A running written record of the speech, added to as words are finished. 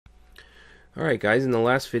Alright guys, in the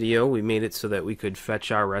last video we made it so that we could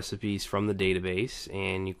fetch our recipes from the database,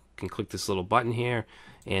 and you can click this little button here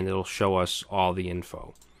and it'll show us all the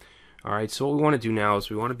info. Alright, so what we want to do now is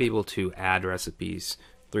we want to be able to add recipes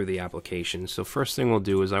through the application. So first thing we'll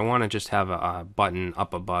do is I want to just have a button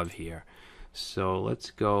up above here. So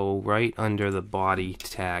let's go right under the body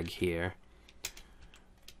tag here,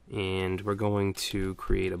 and we're going to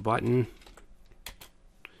create a button.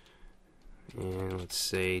 And let's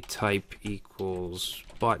say type equals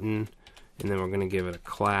button, and then we're going to give it a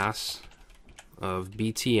class of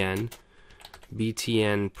btn,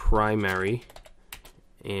 btn primary,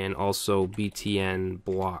 and also btn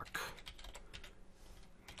block.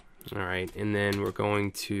 Alright, and then we're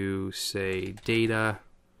going to say data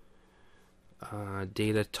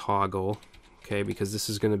toggle, okay, because this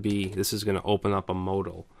is going to open up a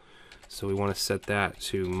modal. So we want to set that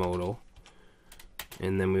to modal.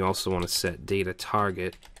 And then we also want to set data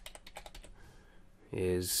target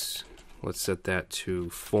let's set that to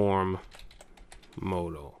form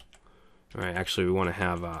modal. Alright, actually we want to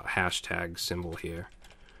have a hashtag symbol here.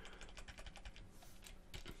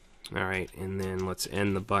 Alright, and then let's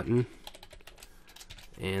end the button.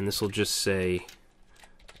 And this will just say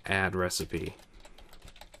add recipe.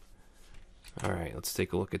 Alright, let's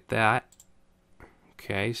take a look at that.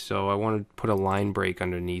 Okay, so I want to put a line break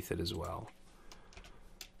underneath it as well.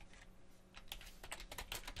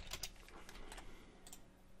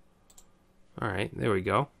 Alright, there we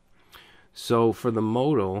go. So for the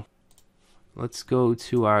modal, let's go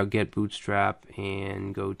to our get bootstrap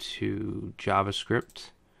and go to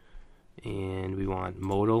JavaScript, and we want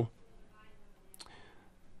modal.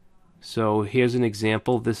 So here's an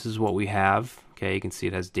example. This is what we have. Okay, you can see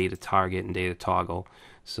it has data target and data toggle.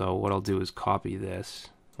 So what I'll do is copy this.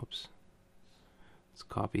 Oops. Let's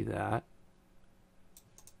copy that.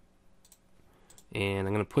 And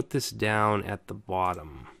I'm going to put this down at the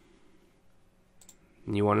bottom.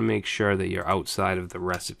 And you want to make sure that you're outside of the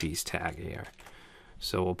recipes tag here.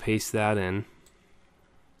 So we'll paste that in.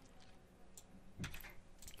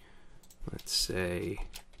 Let's say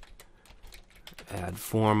add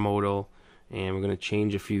form modal, and we're going to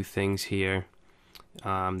change a few things here.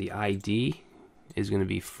 The ID is going to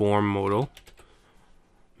be form modal.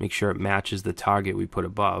 Make sure it matches the target we put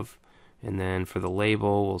above. And then for the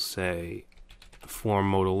label, we'll say form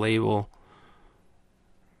modal label.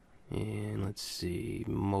 And let's see,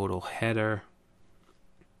 modal header.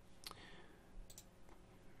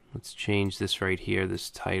 Let's change this right here, this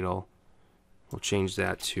title. We'll change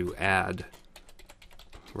that to add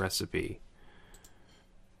recipe.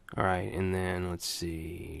 Alright, and then let's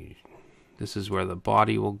see, this is where the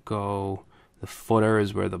body will go. The footer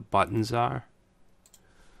is where the buttons are.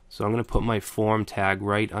 So I'm going to put my form tag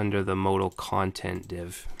right under the modal content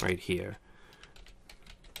div right here.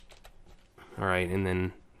 Alright, and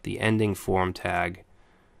then the ending form tag,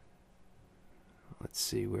 let's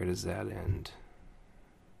see, where does that end?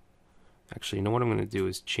 Actually, you know what I'm going to do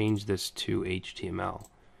is change this to HTML.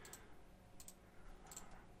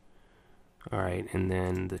 Alright, and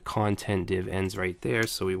then the content div ends right there,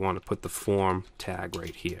 so we want to put the form tag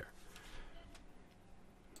right here.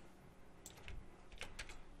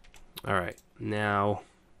 Alright, now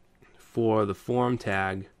for the form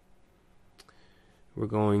tag, we're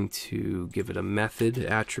going to give it a method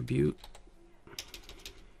attribute.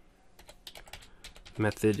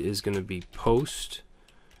 Method is going to be post.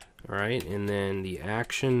 Alright, and then the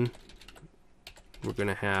action we're going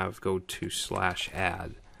to have go to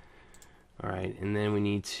 /add. Alright, and then we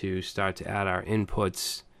need to start to add our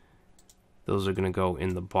inputs. Those are going to go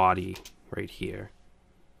in the body right here.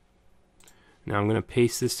 Now I'm going to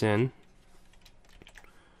paste this in.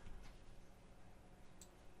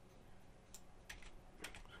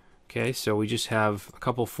 Okay, so we just have a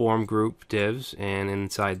couple form group divs, and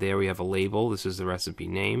inside there we have a label. This is the recipe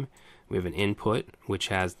name. We have an input, which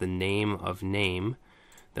has the name of name.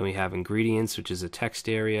 Then we have ingredients, which is a text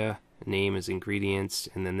area. Name is ingredients,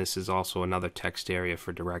 and then this is also another text area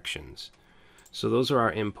for directions. So those are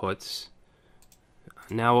our inputs.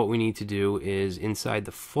 Now what we need to do is inside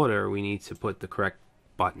the footer we need to put the correct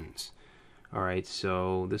buttons. Alright,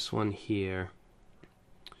 so this one here,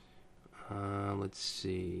 let's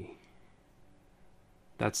see,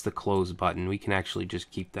 that's the close button. We can actually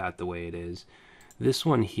just keep that the way it is. This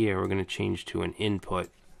one here we're going to change to an input,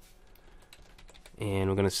 and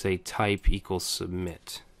we're going to say type equals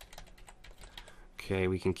submit. Okay,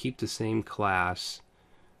 we can keep the same class.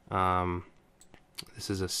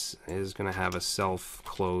 This is going to have a self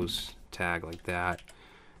close tag like that,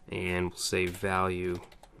 and we'll say value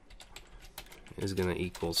is going to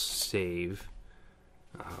equal save.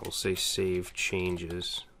 We'll say save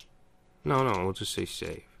changes. No, we'll just say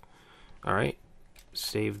save. Alright,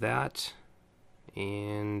 save that,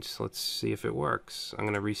 and let's see if it works. I'm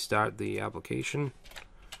going to restart the application.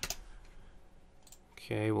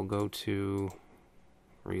 Okay, we'll go to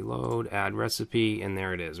reload, add recipe, and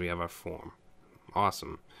there it is. We have our form.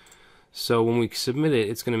 Awesome. So when we submit it,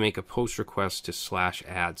 it's going to make a post request to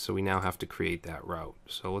 /add, so we now have to create that route.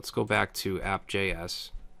 So let's go back to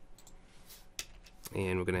app.js,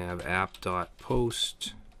 and we're going to have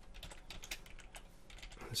app.post.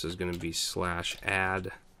 This is going to be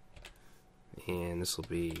 /add, and this will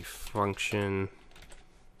be function.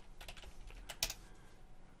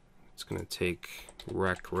 It's going to take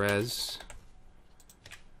rec_res.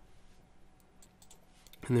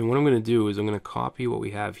 And then what I'm going to do is I'm going to copy what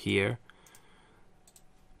we have here.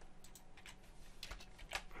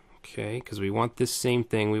 Okay, because we want this same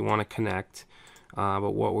thing, we want to connect.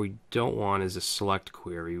 But what we don't want is a select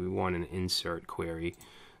query, we want an insert query.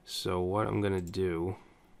 So what I'm going to do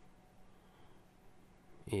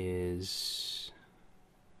is,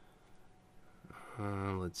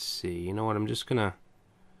 let's see, you know what, I'm just gonna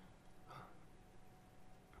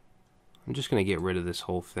get rid of this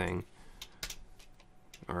whole thing.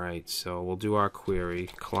 Alright, so we'll do our query,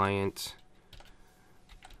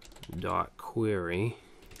 client.query,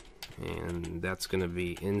 and that's going to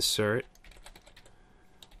be insert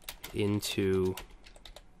into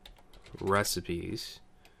recipes.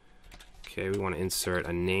 Okay, we want to insert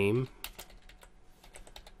a name,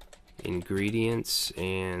 ingredients,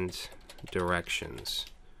 and directions.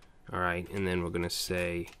 Alright, and then we're going to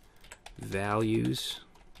say values,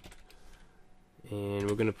 and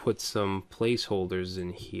we're going to put some placeholders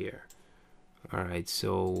in here. Alright,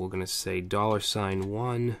 so we're going to say $1,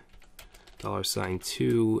 $2,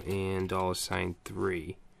 and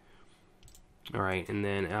 $3. Alright, and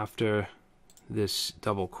then after this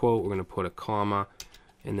double quote, we're going to put a comma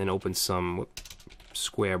and then open some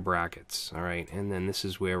square brackets. Alright, and then this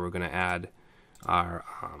is where we're going to add our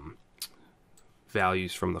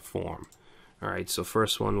values from the form. Alright, so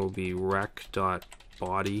first one will be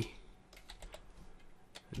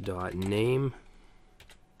rec.body.name,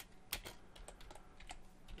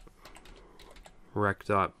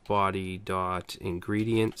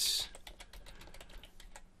 rec.body.ingredients,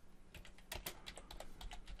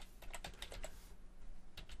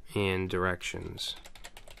 and directions.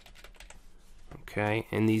 Okay,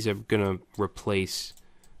 and these are going to replace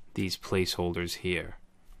these placeholders here.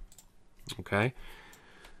 Okay,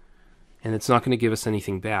 and it's not going to give us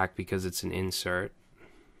anything back because it's an insert,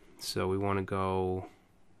 so we want to go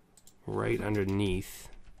right underneath,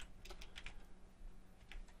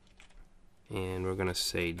 and we're going to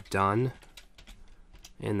say done,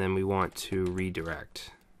 and then we want to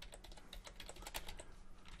redirect,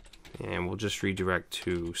 and we'll just redirect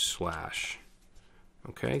to /.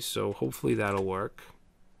 Okay, so hopefully that'll work.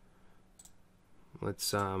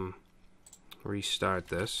 Let's restart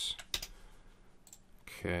this.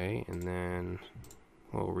 Okay, and then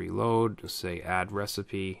we'll reload. Let's say add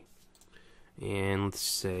recipe, and let's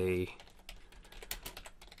say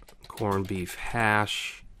corned beef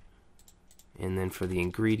hash, and then for the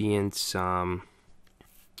ingredients, I'm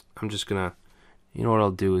just gonna, you know what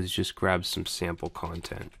I'll do is just grab some sample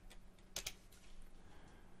content.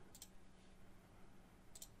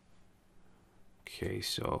 Okay,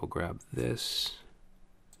 so I'll grab this,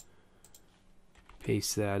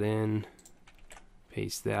 paste that in,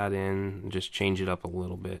 and just change it up a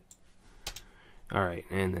little bit. Alright,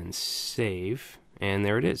 and then save, and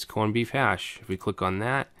there it is, corned beef hash. If we click on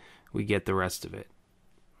that, we get the rest of it.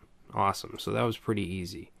 Awesome, so that was pretty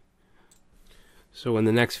easy. So in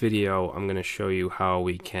the next video, I'm going to show you how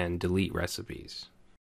we can delete recipes.